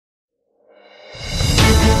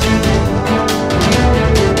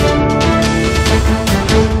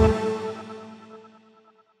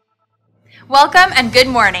Welcome and good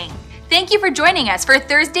morning. Thank you for joining us for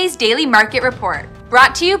Thursday's Daily Market Report,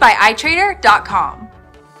 brought to you by Itrader.com.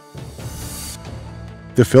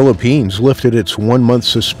 The Philippines lifted its one-month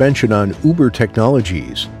suspension on Uber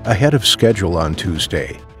Technologies ahead of schedule on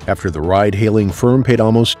Tuesday, after the ride-hailing firm paid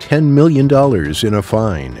almost $10 million in a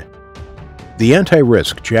fine. The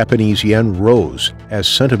anti-risk Japanese yen rose as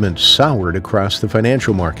sentiment soured across the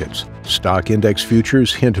financial markets. Stock index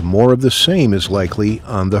futures hint more of the same is likely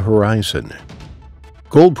on the horizon.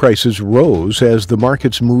 Gold prices rose as the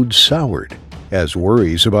market's mood soured, as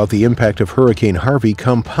worries about the impact of Hurricane Harvey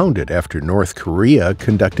compounded after North Korea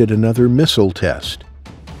conducted another missile test.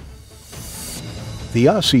 The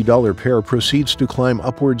Aussie-dollar pair proceeds to climb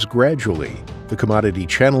upwards gradually. The commodity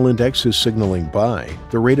channel index is signaling buy.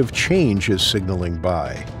 The rate of change is signaling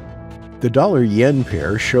buy. The dollar-yen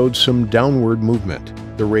pair showed some downward movement.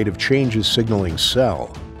 The rate of change is signaling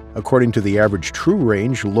sell. According to the average true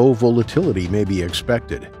range, low volatility may be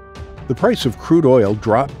expected. The price of crude oil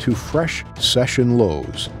dropped to fresh session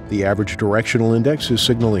lows. The average directional index is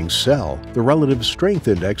signaling sell. The relative strength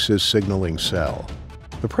index is signaling sell.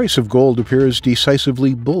 The price of gold appears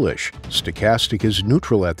decisively bullish. Stochastic is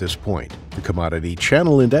neutral at this point. The commodity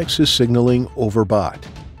channel index is signaling overbought.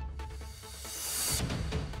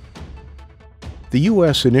 The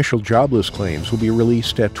U.S. initial jobless claims will be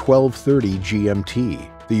released at 12:30 GMT.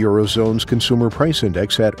 The Eurozone's consumer price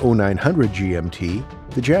index at 0900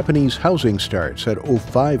 GMT. The Japanese housing starts at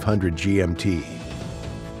 0500 GMT.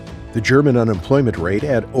 The German unemployment rate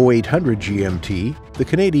at 0800 GMT, the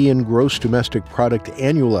Canadian gross domestic product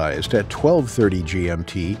annualized at 12:30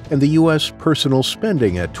 GMT, and the U.S. personal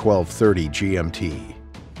spending at 12:30 GMT.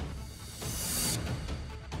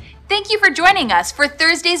 Thank you for joining us for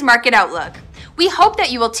Thursday's Market Outlook. We hope that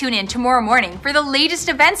you will tune in tomorrow morning for the latest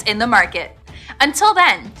events in the market. Until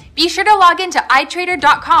then, be sure to log into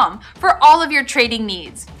Itrader.com for all of your trading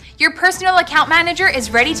needs. Your personal account manager is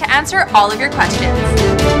ready to answer all of your questions.